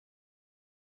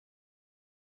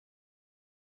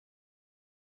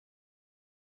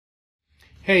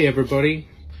Hey everybody,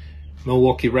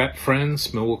 Milwaukee rap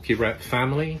friends, Milwaukee rap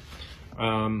family.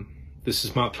 This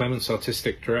is Mark Clements,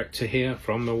 Artistic Director here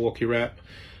from Milwaukee Rap.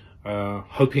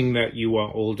 Hoping that you are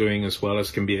all doing as well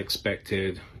as can be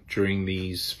expected during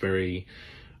these very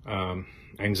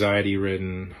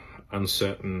anxiety-ridden,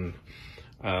 uncertain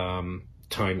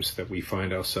times that we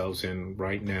find ourselves in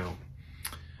right now.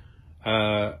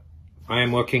 I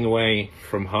am working away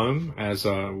from home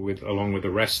along with the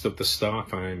rest of the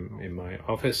staff. I'm in my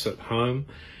office at home,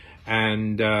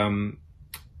 and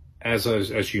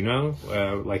as you know,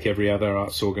 like every other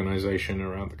arts organization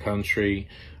around the country,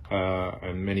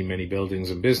 and many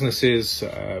buildings and businesses,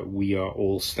 we are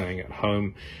all staying at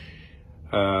home.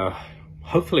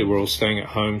 Hopefully we're all staying at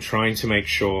home, trying to make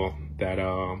sure that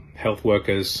our health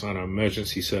workers and our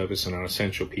emergency service and our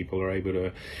essential people are able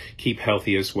to keep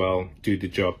healthy as well, do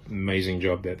the amazing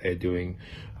job that they're doing.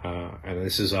 And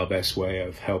this is our best way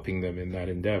of helping them in that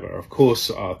endeavor. Of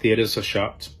course, our theaters are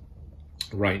shut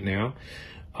right now.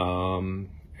 And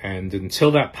until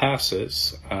that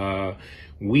passes,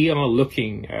 we are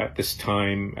looking at this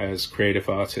time as creative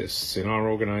artists in our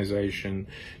organization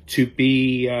to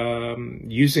be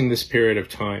using this period of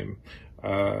time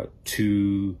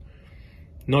to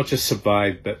not just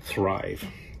survive but thrive,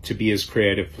 to be as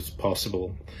creative as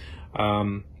possible.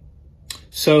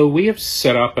 So we have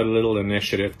set up a little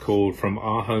initiative called From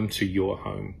Our Home to Your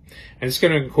Home, and it's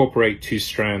going to incorporate two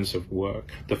strands of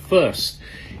work. The first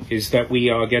is that we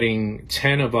are getting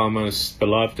 10 of our most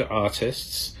beloved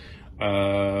artists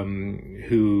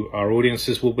who our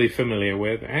audiences will be familiar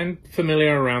with and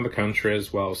familiar around the country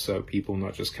as well, so people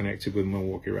not just connected with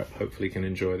Milwaukee Rap hopefully can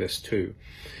enjoy this too.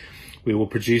 We will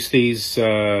produce these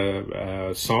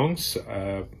songs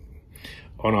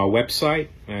on our website,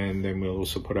 and then we'll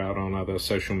also put out on other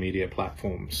social media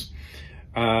platforms.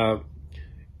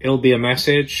 It'll be a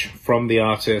message from the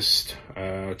artist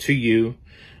to you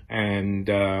and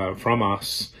from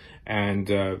us, and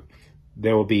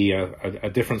there will be a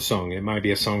different song. It might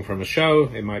be a song from a show,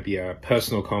 it might be a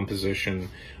personal composition,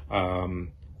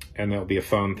 and that'll be a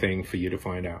fun thing for you to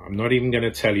find out. I'm not even going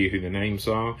to tell you who the names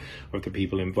are of the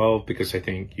people involved, because I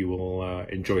think you will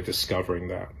enjoy discovering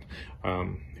that.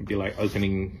 It'd be like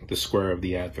opening the square of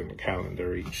the Advent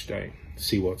calendar each day,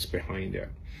 see what's behind it.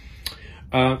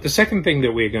 The second thing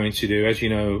that we're going to do, as you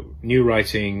know, new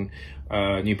writing,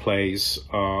 new plays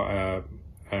are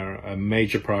a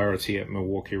major priority at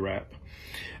Milwaukee Rap.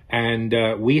 And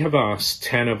we have asked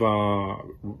 10 of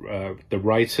the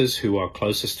writers who are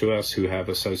closest to us, who have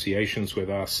associations with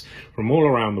us from all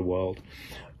around the world,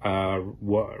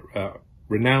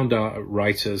 renowned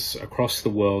writers across the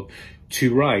world,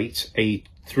 to write a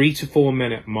 3 to 4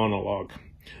 minute monologue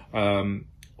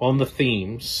on the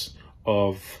themes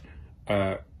of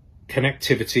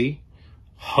connectivity,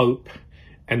 hope,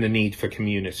 and the need for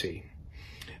community.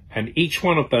 And each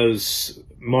one of those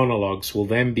monologues will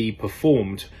then be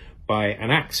performed by an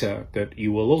actor that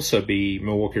you will also be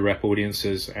Milwaukee Rap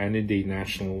audiences and indeed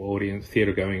national audience,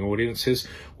 theater-going audiences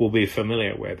will be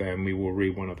familiar with, and we will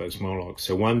read one of those monologues.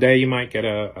 So one day you might get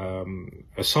a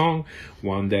song,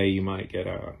 one day you might get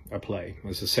a play.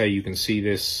 As I say, you can see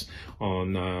this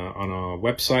on our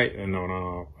website and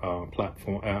on our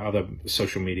platform, other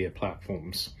social media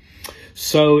platforms.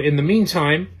 So in the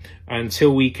meantime,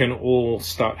 until we can all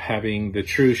start having the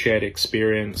true shared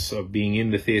experience of being in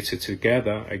the theater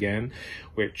together again,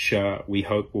 which we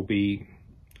hope will be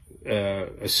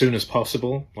as soon as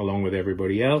possible, along with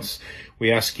everybody else,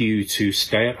 we ask you to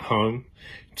stay at home,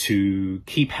 to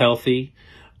keep healthy,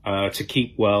 to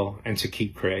keep well, and to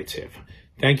keep creative.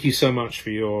 Thank you so much for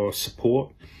your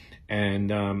support,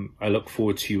 and I look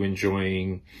forward to you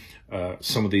enjoying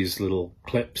some of these little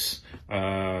clips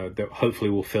that hopefully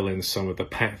will fill in some of the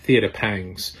theater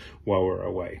pangs while we're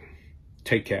away.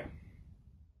 Take care.